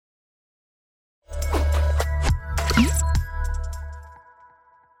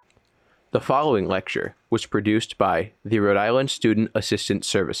The following lecture was produced by the Rhode Island Student Assistance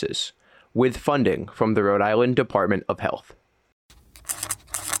Services, with funding from the Rhode Island Department of Health.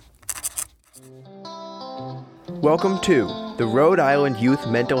 Welcome to the Rhode Island Youth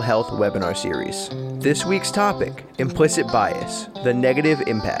Mental Health webinar series. This week's topic, Implicit Bias, the Negative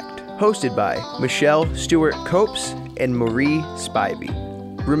Impact, hosted by Michelle Stewart-Copes and Marie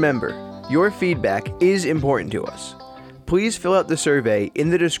Spivey. Remember, your feedback is important to us. Please fill out the survey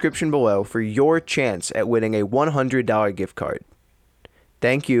in the description below for your chance at winning a $100 gift card.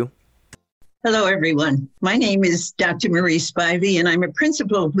 Thank you. Hello, everyone. My name is Dr. Marie Spivey, and I'm a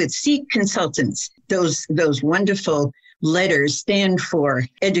principal with SEEK Consultants. Those wonderful letters stand for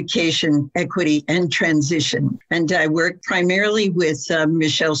Education, Equity, and Transition. And I work primarily with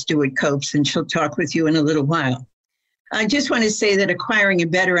Michelle Stewart-Copes, and she'll talk with you in a little while. I just want to say that acquiring a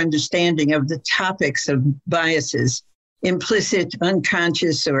better understanding of the topics of biases, implicit,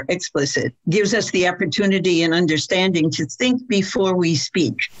 unconscious, or explicit, gives us the opportunity and understanding to think before we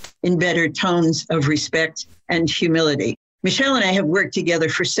speak in better tones of respect and humility. Michelle and I have worked together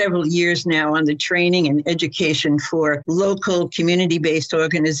for several years now on the training and education for local community-based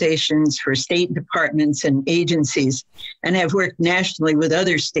organizations, for state departments and agencies, and have worked nationally with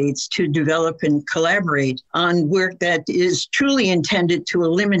other states to develop and collaborate on work that is truly intended to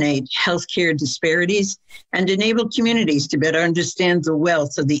eliminate healthcare disparities and enable communities to better understand the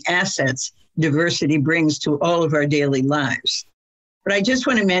wealth of the assets diversity brings to all of our daily lives. But I just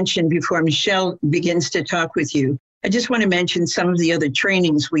want to mention, before Michelle begins to talk with you, I just want to mention some of the other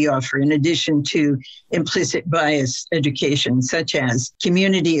trainings we offer in addition to implicit bias education, such as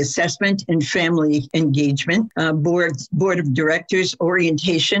community assessment and family engagement, board of directors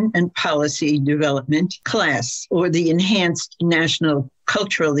orientation and policy development class, or the enhanced national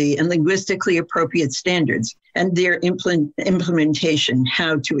culturally and linguistically appropriate standards and their implementation,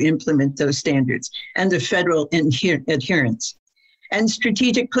 how to implement those standards, and the federal adherence. And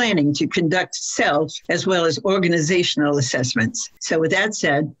strategic planning to conduct self as well as organizational assessments. So with that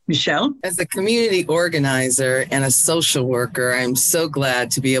said, Michelle? As a community organizer and a social worker, I'm so glad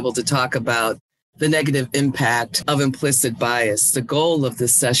to be able to talk about the negative impact of implicit bias. The goal of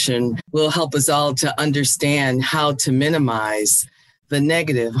this session will help us all to understand how to minimize the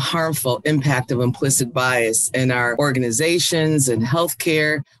negative, harmful impact of implicit bias in our organizations and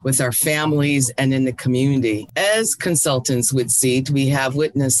healthcare, with our families, and in the community. As consultants with SEEK, we have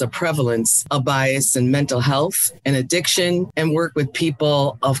witnessed a prevalence of bias in mental health and addiction and work with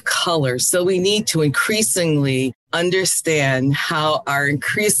people of color. So we need to increasingly understand how our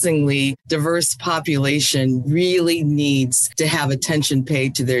increasingly diverse population really needs to have attention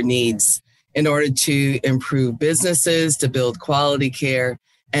paid to their needs in order to improve businesses, to build quality care,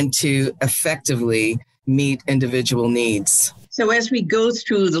 and to effectively meet individual needs. So as we go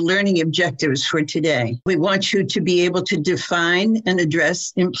through the learning objectives for today, we want you to be able to define and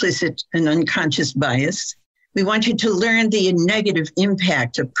address implicit and unconscious bias. We want you to learn the negative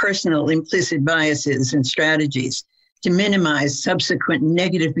impact of personal implicit biases and strategies to minimize subsequent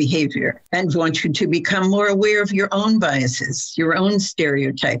negative behavior, and want you to become more aware of your own biases, your own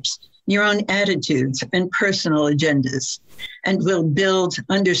stereotypes, your own attitudes and personal agendas, and will build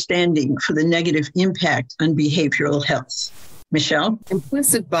understanding for the negative impact on behavioral health. Michelle?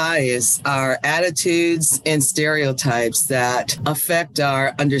 Implicit bias are attitudes and stereotypes that affect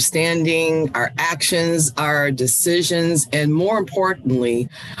our understanding, our actions, our decisions, and more importantly,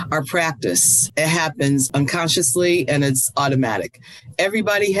 our practice. It happens unconsciously and it's automatic.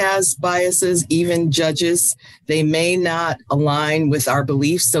 Everybody has biases, even judges. They may not align with our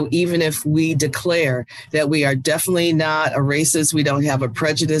beliefs. So even if we declare that we are definitely not a racist, we don't have a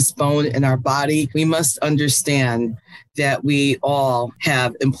prejudice bone in our body, we must understand that we all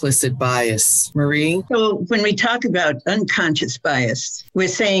have implicit bias. Marie? So when we talk about unconscious bias, we're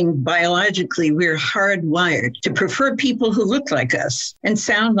saying biologically we're hardwired to prefer people who look like us and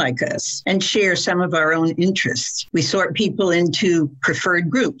sound like us and share some of our own interests. We sort people into preferred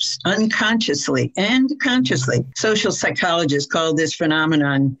groups unconsciously and consciously. Social psychologists call this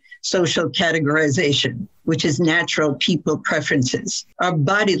phenomenon social categorization, which is natural people preferences. Our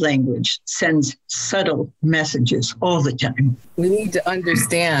body language sends subtle messages all the time. We need to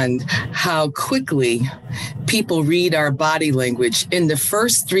understand how quickly people read our body language. In the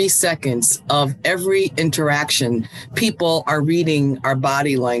first 3 seconds of every interaction, people are reading our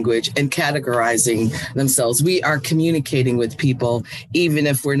body language and categorizing themselves. We are communicating with people, even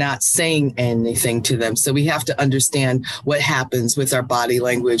if we're not saying anything to them. So we have to understand what happens with our body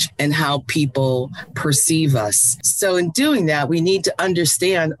language and how people perceive perceive us. So in doing that, we need to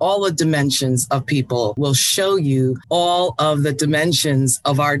understand all the dimensions of people. We'll show you all of the dimensions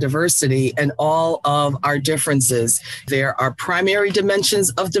of our diversity and all of our differences. There are primary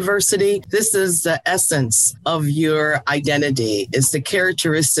dimensions of diversity. This is the essence of your identity. It's the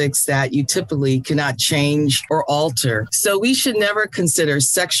characteristics that you typically cannot change or alter. So we should never consider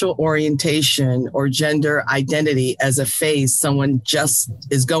sexual orientation or gender identity as a phase someone just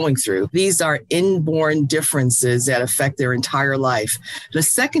is going through. These are inborn differences that affect their entire life. The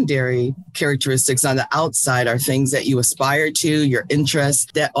secondary characteristics on the outside are things that you aspire to, your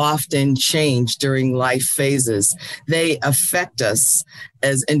interests that often change during life phases. They affect us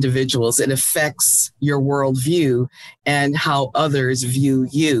as individuals. It affects your worldview and how others view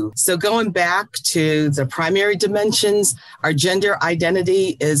you. So going back to the primary dimensions, our gender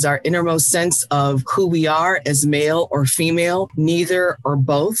identity is our innermost sense of who we are as male or female, neither or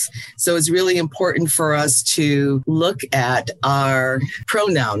both. So it's really important for us to look at our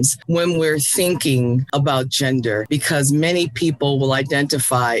pronouns when we're thinking about gender, because many people will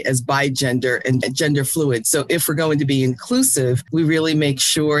identify as bigender and gender fluid. So if we're going to be inclusive, we really make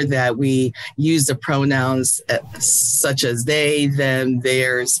sure that we use the pronouns such as they, them,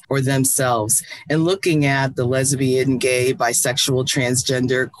 theirs, or themselves. And looking at the lesbian, gay, bisexual,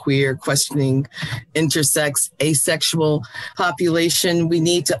 transgender, queer, questioning, intersex, asexual population, we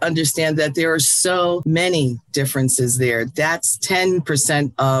need to understand that there are so many differences there. That's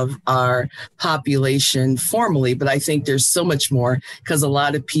 10% of our population formally, but I think there's so much more because a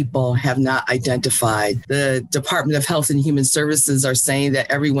lot of people have not identified. The Department of Health and Human Services are saying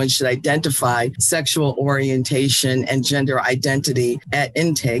that everyone should identify sexual orientation and gender identity at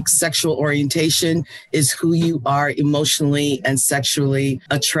intake. Sexual orientation is who you are emotionally and sexually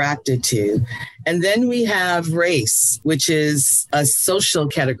attracted to. And then we have race, which is a social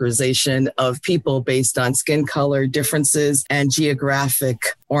categorization of people based on skin color differences and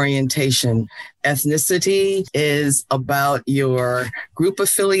geographic orientation. Ethnicity is about your group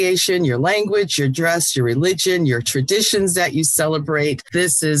affiliation, your language, your dress, your religion, your traditions that you celebrate.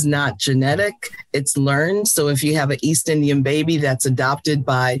 This is not genetic, it's learned. So if you have an East Indian baby that's adopted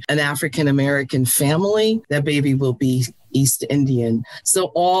by an African American family, that baby will be East Indian.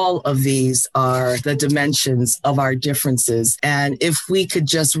 So all of these are the dimensions of our differences. And if we could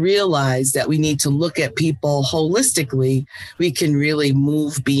just realize that we need to look at people holistically, we can really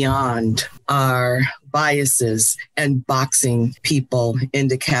move beyond our biases and boxing people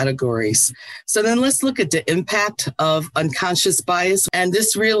into categories. So then let's look at the impact of unconscious bias. And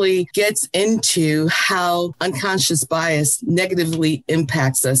this really gets into how unconscious bias negatively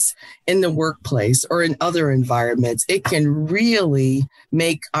impacts us in the workplace or in other environments. It can really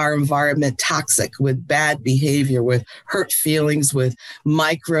make our environment toxic with bad behavior, with hurt feelings, with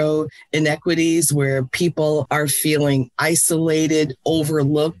micro inequities where people are feeling isolated,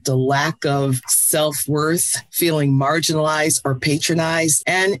 overlooked, a lack of self-worth, feeling marginalized or patronized,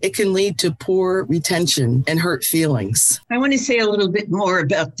 and it can lead to poor retention and hurt feelings. I want to say a little bit more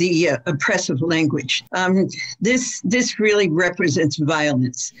about the oppressive language. This really represents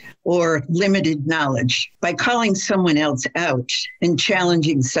violence or limited knowledge. By calling someone else out and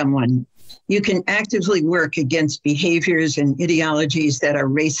challenging someone, you can actively work against behaviors and ideologies that are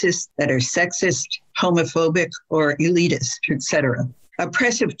racist, that are sexist, homophobic, or elitist, etc.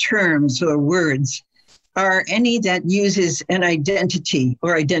 Oppressive terms or words are any that uses an identity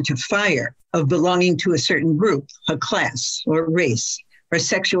or identifier of belonging to a certain group, a class, or race, or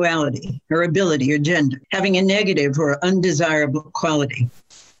sexuality, or ability, or gender, having a negative or undesirable quality.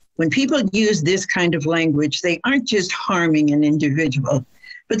 When people use this kind of language, they aren't just harming an individual,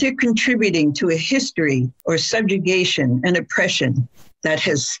 but they're contributing to a history or subjugation and oppression that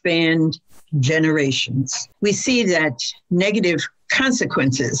has spanned generations. We see that negative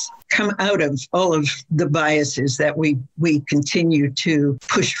consequences come out of all of the biases that we continue to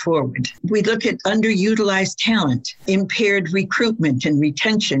push forward. We look at underutilized talent, impaired recruitment and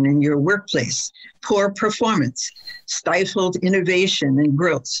retention in your workplace, poor performance, stifled innovation and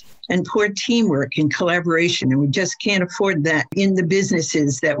growth, and poor teamwork and collaboration. And we just can't afford that in the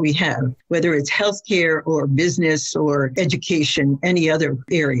businesses that we have, whether it's healthcare or business or education, any other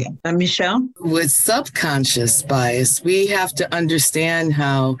area. Michelle? With subconscious bias, we have to understand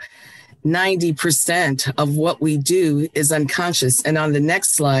how 90% of what we do is unconscious. And on the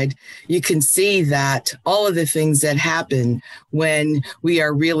next slide, you can see that all of the things that happen when we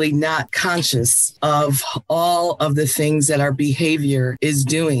are really not conscious of all of the things that our behavior is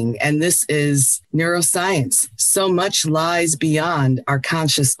doing. And this is neuroscience. So much lies beyond our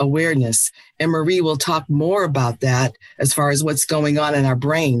conscious awareness. And Marie will talk more about that as far as what's going on in our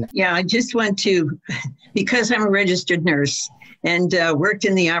brain. Yeah, I just want to, because I'm a registered nurse and worked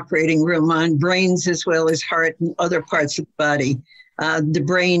in the operating room on brains as well as heart and other parts of the body. The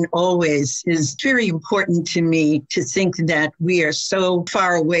brain always is very important to me to think that we are so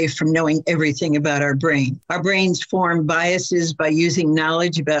far away from knowing everything about our brain. Our brains form biases by using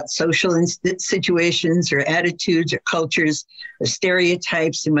knowledge about social situations or attitudes or cultures or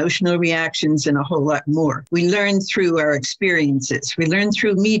stereotypes, emotional reactions, and a whole lot more. We learn through our experiences. We learn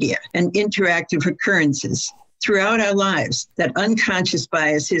through media and interactive occurrences. Throughout our lives, that unconscious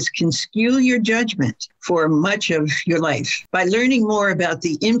biases can skew your judgment for much of your life. By learning more about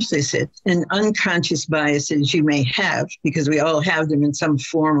the implicit and unconscious biases you may have, because we all have them in some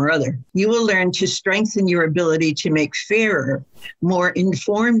form or other, you will learn to strengthen your ability to make fairer, more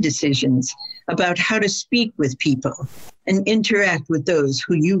informed decisions about how to speak with people and interact with those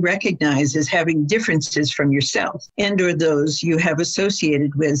who you recognize as having differences from yourself and or those you have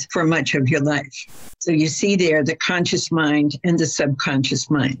associated with for much of your life. So you see there the conscious mind and the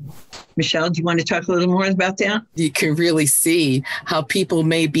subconscious mind. Michelle, do you want to talk a little more about that? You can really see how people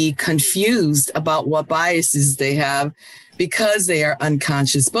may be confused about what biases they have because they are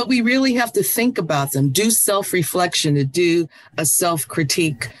unconscious, but we really have to think about them, do self-reflection, to do a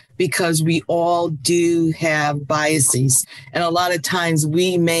self-critique, because we all do have biases. And a lot of times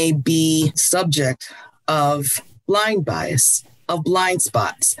we may be subject of blind bias, of blind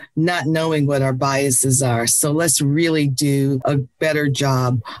spots, not knowing what our biases are. So let's really do a better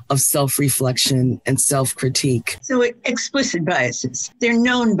job of self-reflection and self-critique. So explicit biases, they're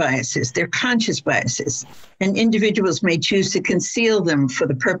known biases, they're conscious biases, and individuals may choose to conceal them for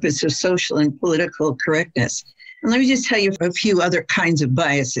the purpose of social and political correctness. And let me just tell you a few other kinds of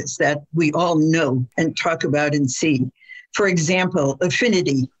biases that we all know and talk about and see. For example,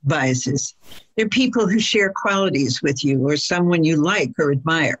 affinity biases. They're people who share qualities with you or someone you like or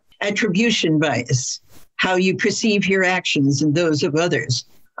admire. Attribution bias, how you perceive your actions and those of others,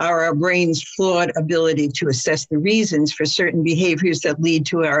 are our brain's flawed ability to assess the reasons for certain behaviors that lead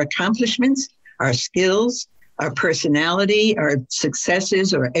to our accomplishments, our skills, our personality, our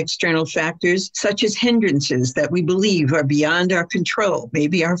successes, or external factors, such as hindrances that we believe are beyond our control,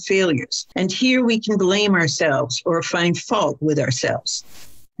 maybe our failures. And here we can blame ourselves or find fault with ourselves.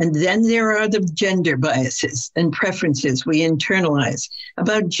 And then there are the gender biases and preferences we internalize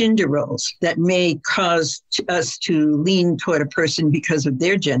about gender roles that may cause us to lean toward a person because of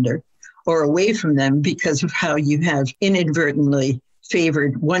their gender or away from them because of how you have inadvertently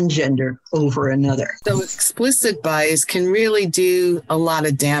favored one gender over another. So explicit bias can really do a lot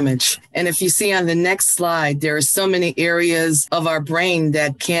of damage. And if you see on the next slide, there are so many areas of our brain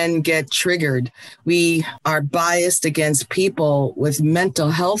that can get triggered. We are biased against people with mental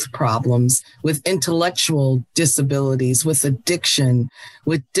health problems, with intellectual disabilities, with addiction,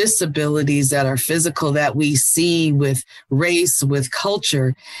 with disabilities that are physical that we see, with race, with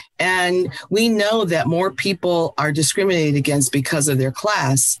culture. And we know that more people are discriminated against because of their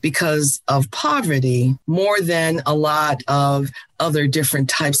class, because of poverty, more than a lot of other different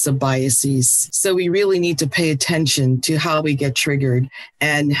types of biases. So we really need to pay attention to how we get triggered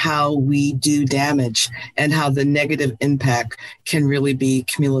and how we do damage and how the negative impact can really be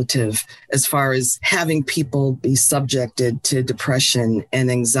cumulative as far as having people be subjected to depression and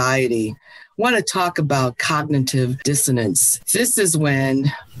anxiety. I want to talk about cognitive dissonance. This is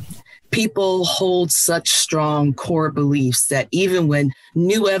when people hold such strong core beliefs that even when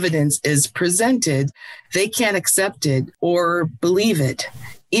new evidence is presented, they can't accept it or believe it,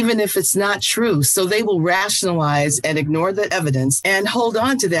 even if it's not true. So they will rationalize and ignore the evidence and hold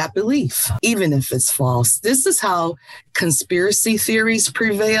on to that belief, even if it's false. This is how conspiracy theories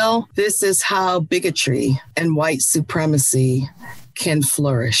prevail. This is how bigotry and white supremacy can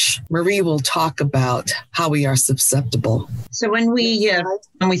flourish. Marie will talk about how we are susceptible. So when we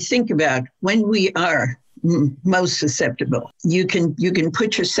think about when we are most susceptible, you can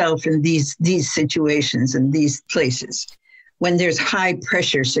put yourself in these situations and these places. When there's high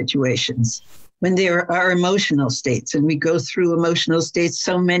pressure situations, when there are emotional states, and we go through emotional states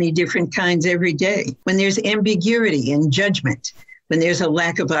so many different kinds every day. When there's ambiguity and judgment, when there's a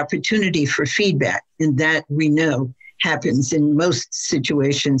lack of opportunity for feedback, and that we know happens in most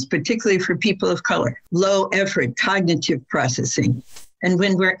situations, particularly for people of color. Low effort cognitive processing, and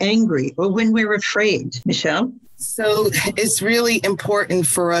when we're angry or when we're afraid? Michelle? So it's really important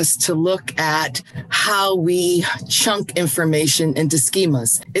for us to look at how we chunk information into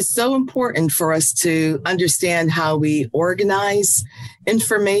schemas. It's so important for us to understand how we organize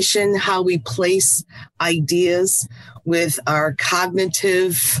information, how we place ideas with our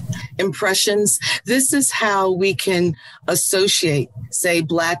cognitive impressions. This is how we can associate, say,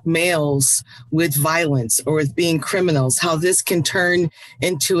 Black males with violence or with being criminals, how this can turn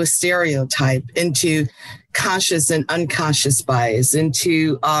into a stereotype, into conscious and unconscious bias,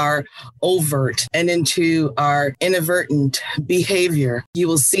 into our overt and into our inadvertent behavior. You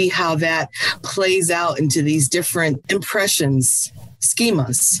will see how that plays out into these different impressions,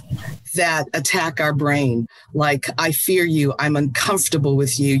 schemas that attack our brain. Like, I fear you, I'm uncomfortable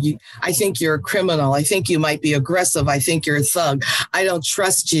with you, I think you're a criminal, I think you might be aggressive, I think you're a thug, I don't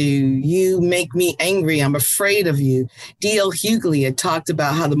trust you, you make me angry, I'm afraid of you. D.L. Hughley had talked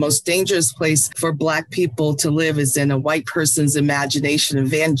about how the most dangerous place for Black people to live is in a white person's imagination. And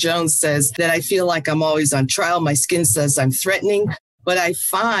Van Jones says that I feel like I'm always on trial, my skin says I'm threatening, but I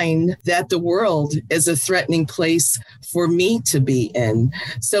find that the world is a threatening place for me to be in.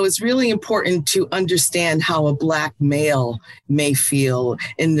 So it's really important to understand how a Black male may feel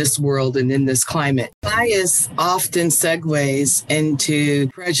in this world and in this climate. Bias often segues into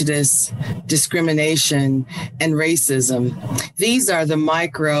prejudice, discrimination, and racism. These are the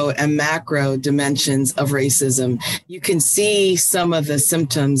micro and macro dimensions of racism. You can see some of the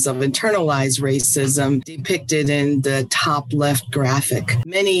symptoms of internalized racism depicted in the top left graphic.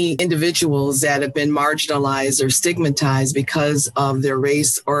 Many individuals that have been marginalized or stigmatized because of their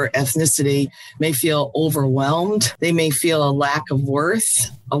race or ethnicity may feel overwhelmed. They may feel a lack of worth,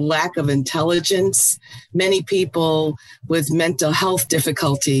 a lack of intelligence. Many people with mental health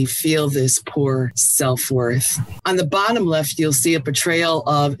difficulty feel this poor self-worth. On the bottom left, you'll see a portrayal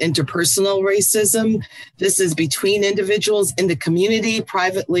of interpersonal racism. This is between individuals in the community,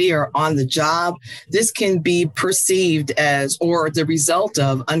 privately, or on the job. This can be perceived as, or the result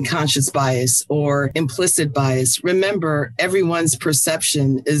of, unconscious bias or implicit bias. Remember, everyone's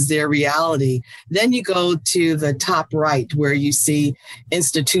perception is their reality. Then you go to the top right, where you see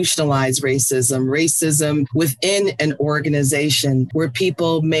institutionalized racism, racism within an organization where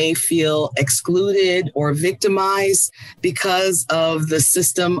people may feel excluded or victimized because of the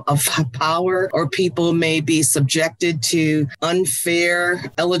system of power, or people may be subjected to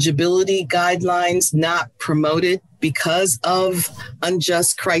unfair eligibility guidelines, not promoted because of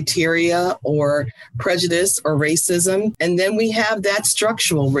unjust criteria or prejudice or racism. And then we have that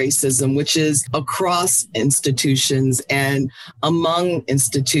structural racism, which is across institutions and among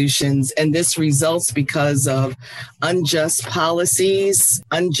institutions. And this results because of unjust policies,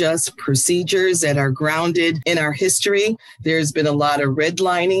 unjust procedures that are grounded in our history. There's been a lot of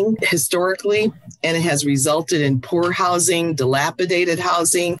redlining historically, and it has resulted in poor housing, dilapidated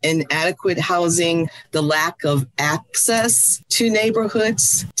housing, inadequate housing, the lack of access to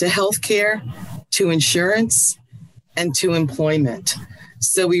neighborhoods, to healthcare, to insurance, and to employment.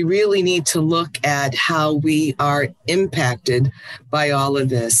 So we really need to look at how we are impacted by all of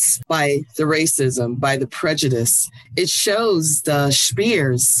this, by the racism, by the prejudice. It shows the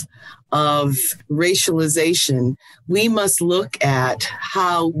spears of racialization. We must look at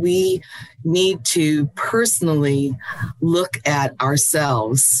how we need to personally look at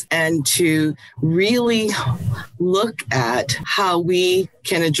ourselves and to really look at how we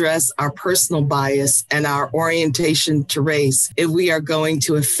can address our personal bias and our orientation to race if we are going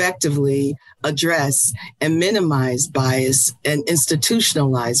to effectively address and minimize bias and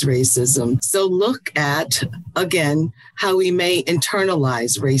institutionalize racism. So look at, again, how we may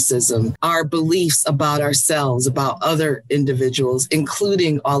internalize racism, our beliefs about ourselves, about other individuals,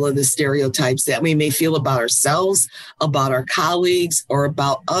 including all of the stereotypes that we may feel about ourselves, about our colleagues, or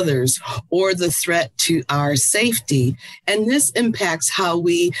about others, or the threat to our safety. And this impacts how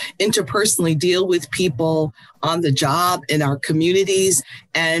we interpersonally deal with people on the job, in our communities,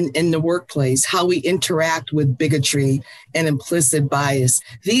 and in the workplace, how we interact with bigotry and implicit bias.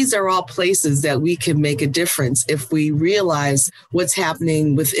 These are all places that we can make a difference if we realize what's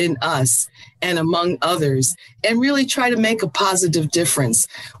happening within us and among others, and really try to make a positive difference.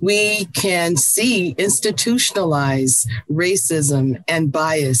 We can see institutionalized racism and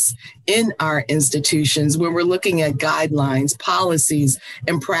bias in our institutions when we're looking at guidelines, policies,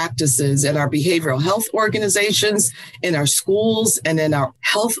 and practices at our behavioral health organizations, organizations, in our schools, and in our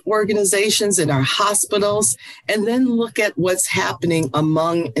health organizations, in our hospitals, and then look at what's happening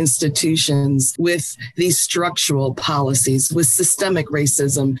among institutions with these structural policies, with systemic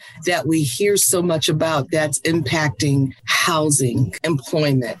racism that we hear so much about that's impacting housing,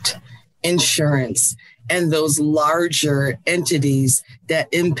 employment, insurance, and those larger entities that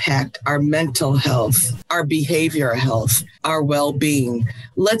impact our mental health, our behavioral health, our well-being.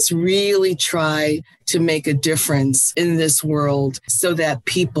 Let's really try to make a difference in this world so that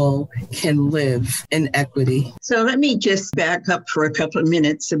people can live in equity. So let me just back up for a couple of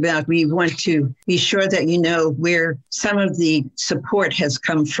minutes about we want to be sure that you know where some of the support has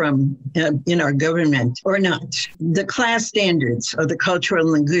come from in our government or not. The class standards, or the cultural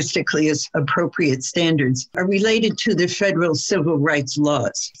and linguistically appropriate standards, are related to the federal civil rights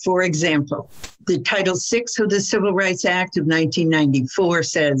laws. For example, the Title VI of the Civil Rights Act of 1994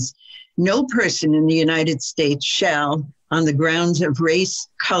 says, "No person in the United States shall, on the grounds of race,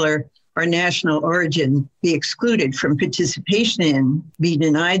 color, or national origin, be excluded from participation in, be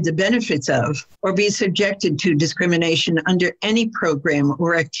denied the benefits of, or be subjected to discrimination under any program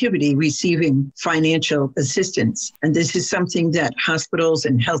or activity receiving financial assistance." And this is something that hospitals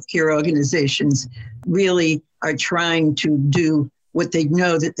and healthcare organizations really are trying to do what they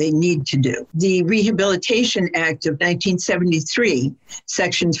know that they need to do. The Rehabilitation Act of 1973,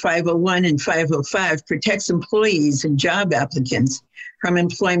 Sections 501 and 505, protects employees and job applicants from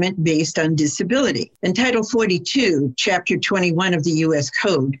employment based on disability. And Title 42, Chapter 21 of the U.S.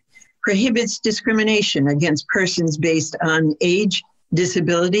 Code, prohibits discrimination against persons based on age,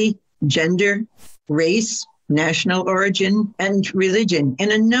 disability, gender, race, national origin, and religion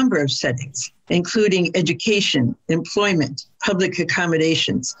in a number of settings, including education, employment, public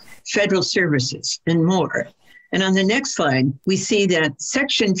accommodations, federal services, and more. And on the next slide, we see that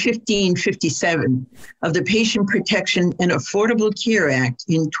Section 1557 of the Patient Protection and Affordable Care Act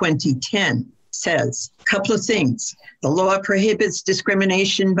in 2010 says a couple of things. The law prohibits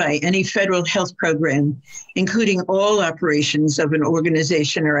discrimination by any federal health program, including all operations of an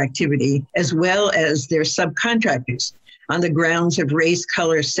organization or activity, as well as their subcontractors, on the grounds of race,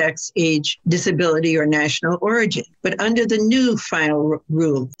 color, sex, age, disability, or national origin. But under the new final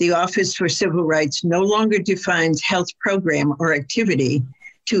rule, the Office for Civil Rights no longer defines health program or activity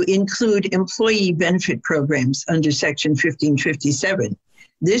to include employee benefit programs under Section 1557.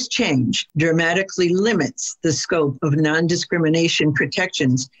 This change dramatically limits the scope of non-discrimination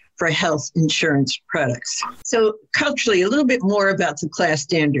protections for health insurance products. So culturally, a little bit more about the class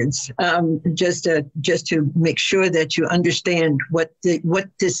standards, just to make sure that you understand what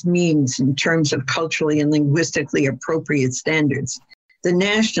this means in terms of culturally and linguistically appropriate standards. The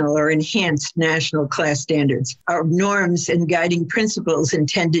national or enhanced national class standards are norms and guiding principles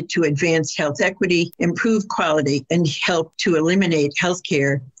intended to advance health equity, improve quality, and help to eliminate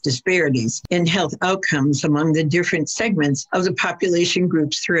healthcare disparities in health outcomes among the different segments of the population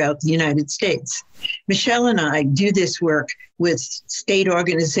groups throughout the United States. Michelle and I do this work with state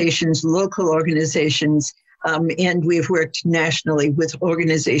organizations, local organizations, and we've worked nationally with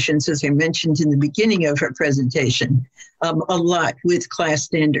organizations, as I mentioned in the beginning of our presentation, a lot with class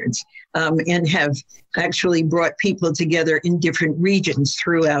standards, and have actually brought people together in different regions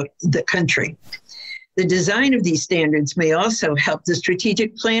throughout the country. The design of these standards may also help the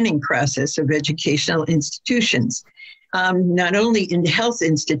strategic planning process of educational institutions, not only in health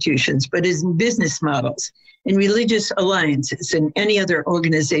institutions, but in business models, in religious alliances, and any other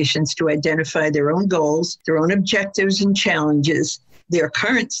organizations to identify their own goals, their own objectives and challenges, their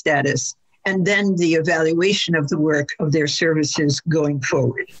current status, and then the evaluation of the work of their services going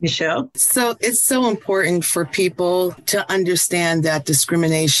forward. Michelle? So it's so important for people to understand that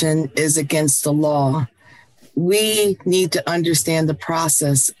discrimination is against the law. We need to understand the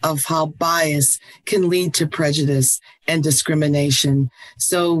process of how bias can lead to prejudice and discrimination.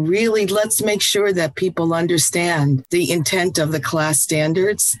 So really, let's make sure that people understand the intent of the class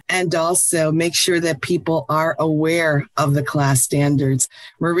standards, and also make sure that people are aware of the class standards.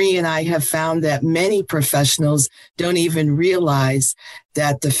 Marie and I have found that many professionals don't even realize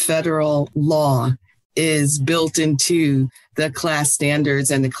that the federal law is built into the class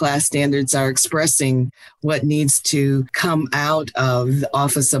standards, and the class standards are expressing what needs to come out of the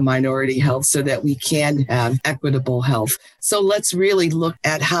Office of Minority Health so that we can have equitable health. So let's really look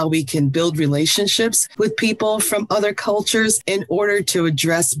at how we can build relationships with people from other cultures in order to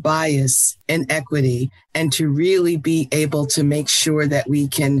address bias and equity, and to really be able to make sure that we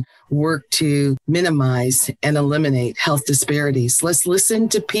can work to minimize and eliminate health disparities. Let's listen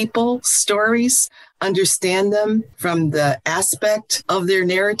to people's stories understand them from the aspect of their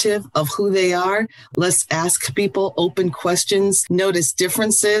narrative of who they are. Let's ask people open questions, notice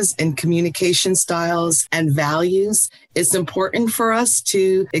differences in communication styles and values. It's important for us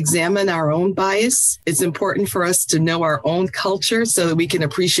to examine our own bias. It's important for us to know our own culture so that we can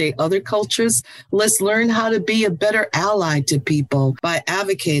appreciate other cultures. Let's learn how to be a better ally to people by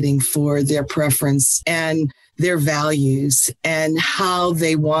advocating for their preference and their values and how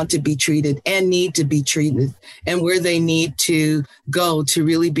they want to be treated and need to be treated and where they need to go to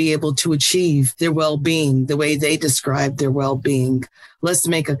really be able to achieve their well-being the way they describe their well-being. Let's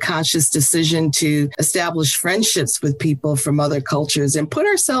make a conscious decision to establish friendships with people from other cultures and put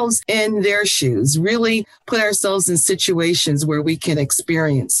ourselves in their shoes, really put ourselves in situations where we can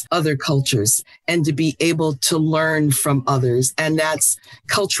experience other cultures and to be able to learn from others. And that's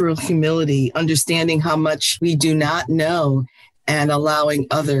cultural humility, understanding how much we do not know and allowing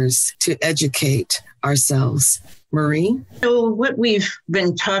others to educate ourselves. Marie? So what we've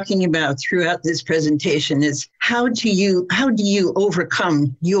been talking about throughout this presentation is how do you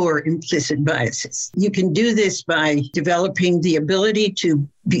overcome your implicit biases? You can do this by developing the ability to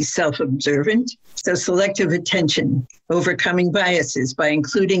be self-observant. So selective attention, overcoming biases by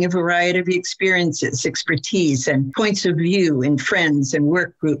including a variety of experiences, expertise, and points of view in friends and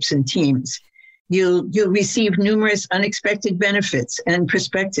work groups and teams. You'll receive numerous unexpected benefits and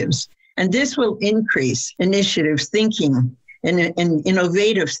perspectives. And this will increase initiative thinking and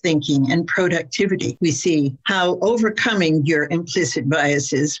innovative thinking and productivity. We see how overcoming your implicit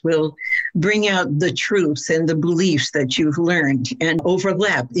biases will bring out the truth and the beliefs that you've learned and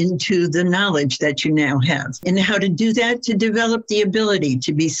overlap into the knowledge that you now have. And how to do that, to develop the ability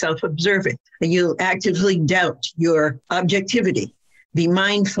to be self-observant. You'll actively doubt your objectivity. Be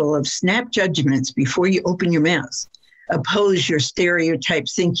mindful of snap judgments before you open your mouth. Oppose your stereotype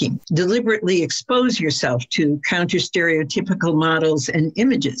thinking. Deliberately expose yourself to counter-stereotypical models and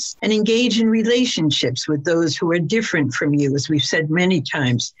images, and engage in relationships with those who are different from you, as we've said many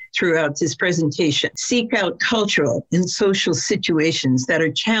times throughout this presentation. Seek out cultural and social situations that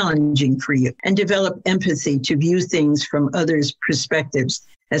are challenging for you, and develop empathy to view things from others' perspectives.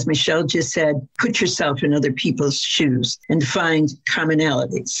 As Michelle just said, put yourself in other people's shoes and find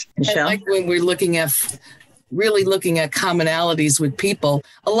commonalities. Michelle? Like when we're looking at commonalities with people,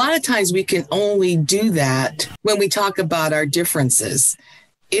 a lot of times we can only do that when we talk about our differences.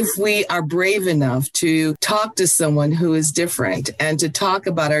 If we are brave enough to talk to someone who is different and to talk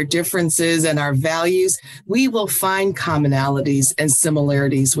about our differences and our values, we will find commonalities and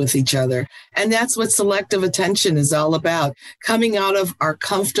similarities with each other. And that's what selective attention is all about. Coming out of our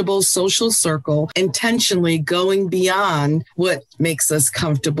comfortable social circle, intentionally going beyond what makes us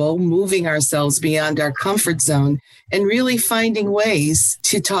comfortable, moving ourselves beyond our comfort zone, and really finding ways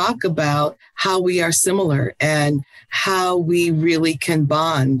to talk about how we are similar and how we really can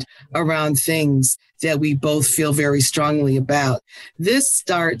bond around things that we both feel very strongly about. This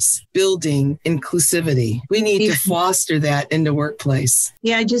starts building inclusivity. We need to foster that in the workplace.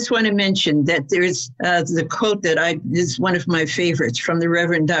 Yeah, I just want to mention that there's the quote that is one of my favorites from the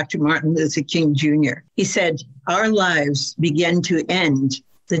Reverend Dr. Martin Luther King Jr. He said, "Our lives begin to end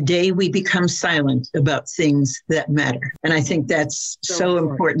the day we become silent about things that matter." And I think that's so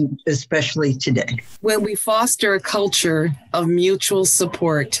important, especially today. When we foster a culture of mutual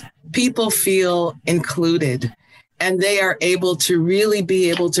support, people feel included and they are able to really be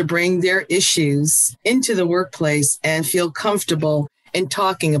able to bring their issues into the workplace and feel comfortable in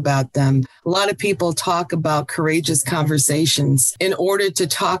talking about them. A lot of people talk about courageous conversations in order to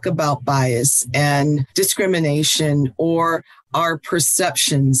talk about bias and discrimination or our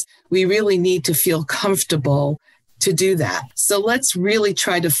perceptions. We really need to feel comfortable to do that. So let's really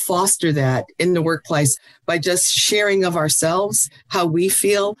try to foster that in the workplace by just sharing of ourselves, how we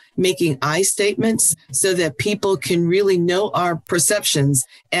feel, making I statements so that people can really know our perceptions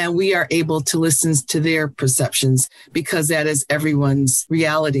and we are able to listen to their perceptions because that is everyone's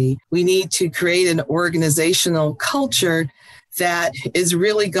reality. We need to create an organizational culture that is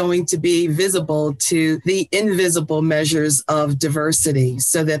really going to be visible to the invisible measures of diversity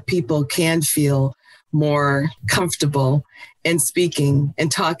so that people can feel more comfortable in speaking and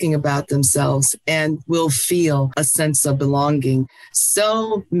talking about themselves and will feel a sense of belonging.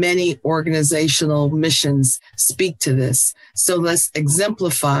 So many organizational missions speak to this. So let's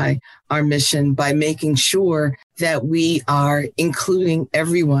exemplify our mission by making sure that we are including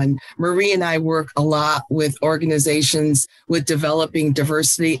everyone. Marie and I work a lot with organizations with developing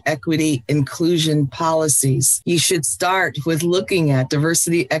diversity, equity, inclusion policies. You should start with looking at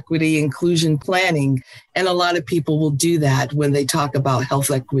diversity, equity, inclusion planning. And a lot of people will do that when they talk about health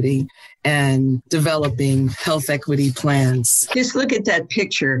equity and developing health equity plans. Just look at that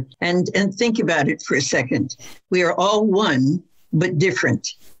picture and think about it for a second. We are all one, but different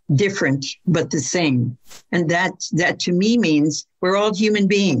but the same. And that to me means we're all human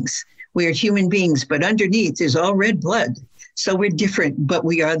beings. We are human beings, but underneath is all red blood. So we're different, but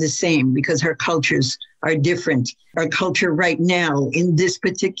we are the same because our cultures are different. Our culture right now in this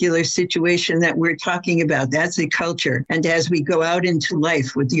particular situation that we're talking about, that's a culture. And as we go out into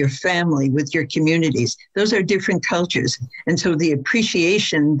life with your family, with your communities, those are different cultures. And so the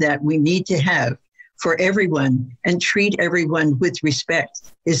appreciation that we need to have for everyone and treat everyone with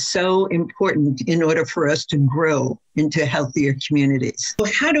respect is so important in order for us to grow into healthier communities. So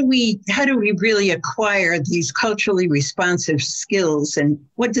how do we really acquire these culturally responsive skills, and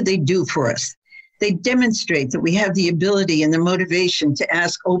what do they do for us? They demonstrate that we have the ability and the motivation to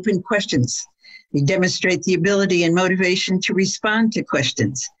ask open questions. They demonstrate the ability and motivation to respond to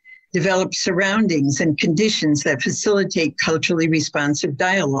questions, develop surroundings and conditions that facilitate culturally responsive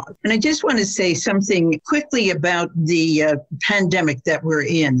dialogue. And I just want to say something quickly about the pandemic that we're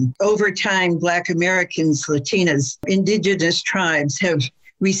in. Over time, Black Americans, Latinas, indigenous tribes have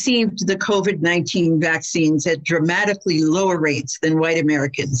received the COVID-19 vaccines at dramatically lower rates than white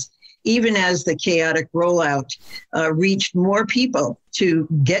Americans, even as the chaotic rollout reached more people to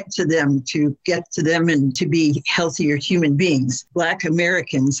get to them and to be healthier human beings. Black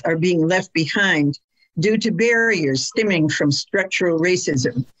Americans are being left behind due to barriers stemming from structural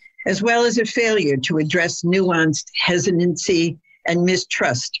racism, as well as a failure to address nuanced hesitancy and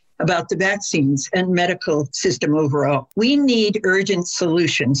mistrust about the vaccines and medical system overall. We need urgent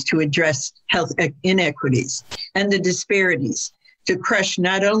solutions to address health inequities and the disparities, to crush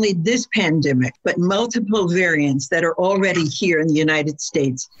not only this pandemic, but multiple variants that are already here in the United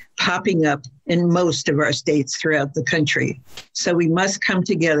States, popping up in most of our states throughout the country. So we must come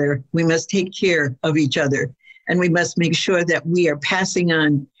together, we must take care of each other, and we must make sure that we are passing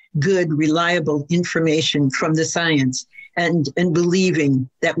on good, reliable information from the science and believing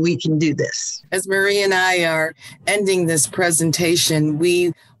that we can do this. As Marie and I are ending this presentation,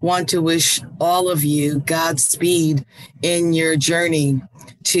 we want to wish all of you Godspeed in your journey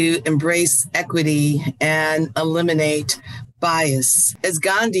to embrace equity and eliminate bias. As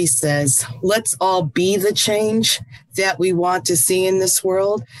Gandhi says, let's all be the change that we want to see in this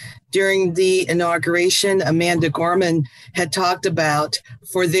world. During the inauguration, Amanda Gorman had talked about,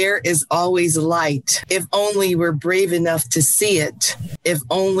 for there is always light, if only we're brave enough to see it, if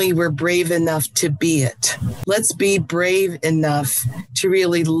only we're brave enough to be it. Let's be brave enough to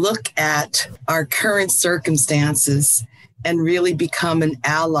really look at our current circumstances and really become an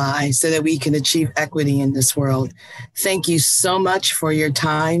ally so that we can achieve equity in this world. Thank you so much for your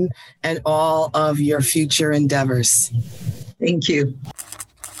time and all of your future endeavors. Thank you.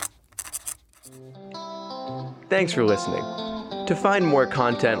 Thanks for listening. To find more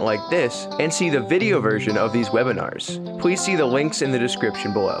content like this and see the video version of these webinars, please see the links in the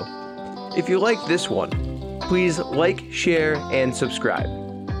description below. If you like this one, please like, share, and subscribe.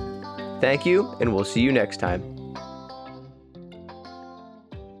 Thank you, and we'll see you next time.